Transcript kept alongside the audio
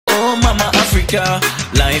Jamaica,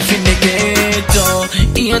 life in the ghetto.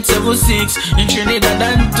 876 in Trinidad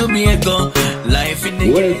and Tobago, life in the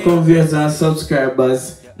ghetto. Welcome viewers and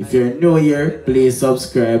subscribers. If you're new here, please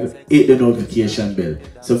subscribe, hit the notification bell.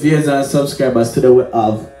 So viewers and subscribers, today we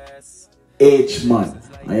have H-Man.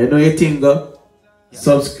 And you know your thing,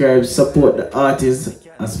 subscribe, support the artist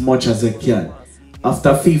as much as you can.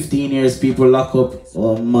 After 15 years, people lock up.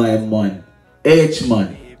 Oh my man,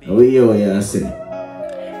 H-Man. What you say?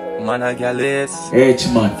 Man a gallus.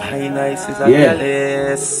 H-Man. High nice is a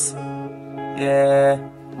gallus. Yeah.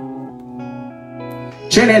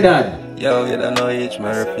 Trinidad. Yo, you don't know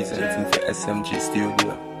H-Man representing for SMG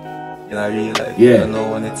Studio. In a real life. Yeah. You don't know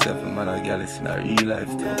one itself, man a gallus in a real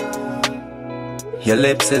life too. Your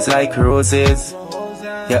lips is like roses.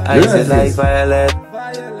 Your eyes is like violet.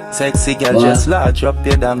 Sexy girl, just large up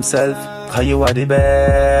your damn self. Cause you are the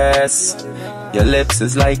best. Your lips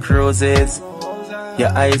is like roses. Your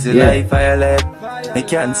eyes is like violet. Me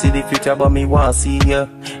can't see the future but me want see you.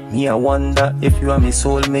 Me I wonder if you are my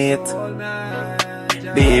soulmate.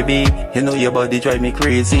 Baby, you know your body drive me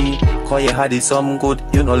crazy. Cause you had it some good,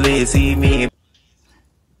 you know lazy me.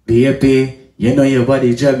 Baby, you know your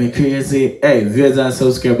body drive me crazy. Hey, viewers and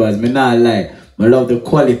subscribers, me not lie. I love the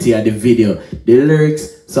quality of the video. The lyrics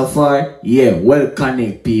so far, yeah, well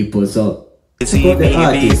connect people. So see me,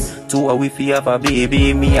 to a wifi have a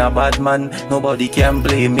baby, me a bad man, nobody can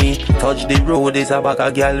blame me. Touch the road is a back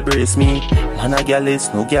a girl brace me. Man a girl is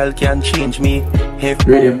no girl can change me. If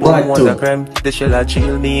really one want a creme, they shall a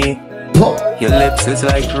chill me. Your lips is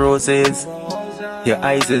like roses. Your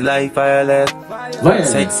eyes is like violet.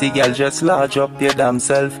 Sexy girl, just large up your damn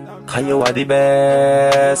self. Cause you are the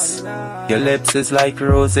best. Your lips is like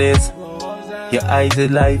roses. Your eyes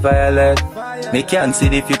is like violet. Me can't see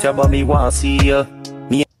the future but me want see you.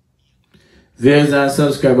 Me viewers and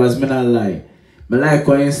subscribers, me not lie. Me like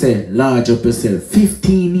when you say large up yourself.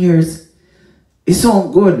 15 years. It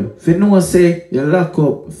sound good. If you know say you lock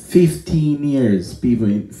up 15 years, people.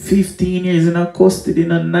 15 years in a custody,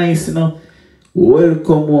 in a nice, you know.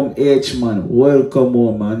 Welcome home, H-Man. Welcome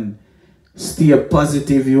home, man. Stay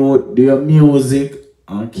positive, you do your music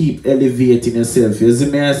and keep elevating yourself. You see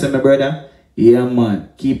me, I say, my brother? Yeah, man.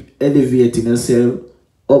 Keep elevating yourself.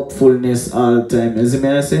 Upfulness all the time. You see me,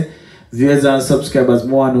 I say? Viewers and subscribers,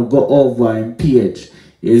 want to go over in page.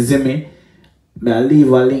 You see me? I'll leave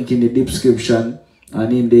a link in the description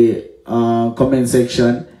and in the comment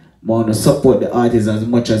section. I want to support the artist as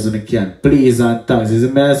much as you can. Please and thanks. You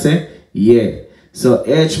see me, I say? Yeah. So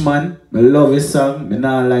H-Man, I love his song. I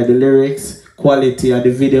not like the lyrics, quality of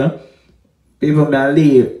the video. People, I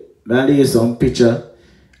leave some picture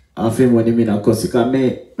of him when he mean a cuss. Because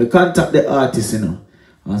I contact the artist, you know.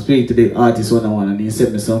 I speak to the artist one-on-one and he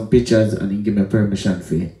sent me some pictures and he give me permission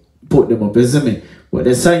for put them up, you see me. But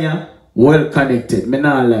the song, well connected. I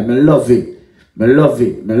not like, I love it. I love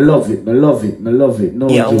it. I love it. I love it. I love it. No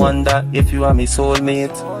yeah, I wonder if you are my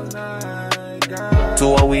soulmate. To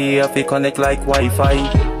a way if we connect like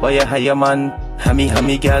Wi-Fi. But you hire man,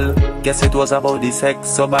 hammy girl. Guess it was about the sex,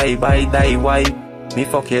 so bye die why. Me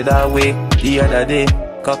fuck you that way, the other day.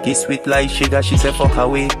 Cocky sweet like sugar, she said fuck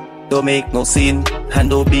away. Don't make no scene, and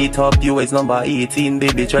don't beat up, you is number 18.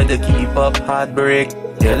 Baby try to keep up, heartbreak.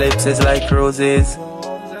 Your lips is like roses.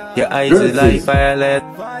 Your eyes is like violet.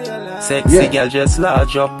 Sexy girl, just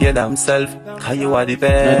large up your damn self. Cause you are the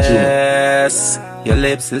best. Your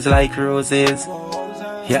lips is like roses.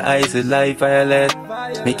 Your eyes is like violet.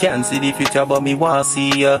 Me can't see the future but me want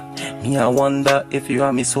see you. Me I wonder if you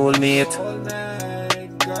are my soulmate.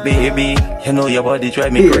 Baby, you know your body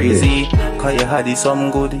drive me crazy. Cause you had it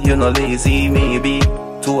some good, you know lazy. Maybe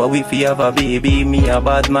to a wifi have a baby. Me a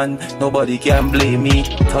bad man, nobody can blame me.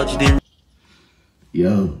 Touch the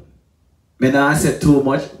yo, me not say too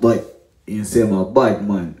much, but you say my bad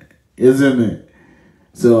man. You see me?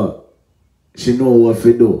 So she know what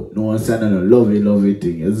to do. No one saying no lovely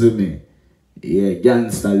thing. You see me? Yeah,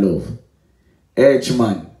 gangster love.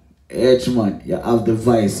 H-Man, you have the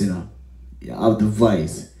vice, you know. You have the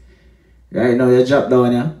vice. Right now, you drop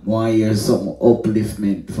down here. Want to hear something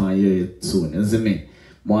upliftment from you soon. You see me?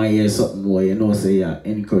 Want to hear something more, you know, say you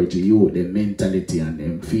encourage you, the mentality and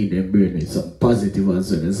them feed them brain with something positive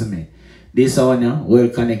as well. You see me? This one, yeah, well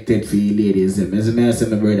connected for you ladies. You see me? I say,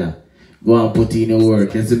 my brother. Go and put in your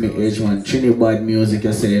work. You see me, H-Man, Trinidad music,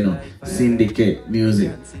 you say, you know, syndicate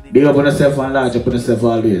music. Big up on yourself and large up on yourself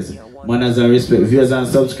always. Manners and respect. Viewers and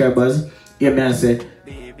subscribers, hear me and say,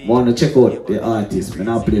 want to check out the artist. I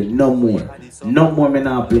not play no more. No more, I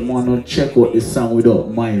not play. I want to check out the song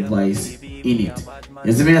without my voice in it.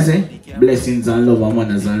 You see me I say? Blessings and love and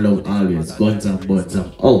manners and love always. Guns and buds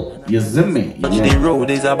and oh, you see me? Touch the road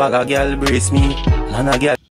is a bag of girl brace me. Man a girl.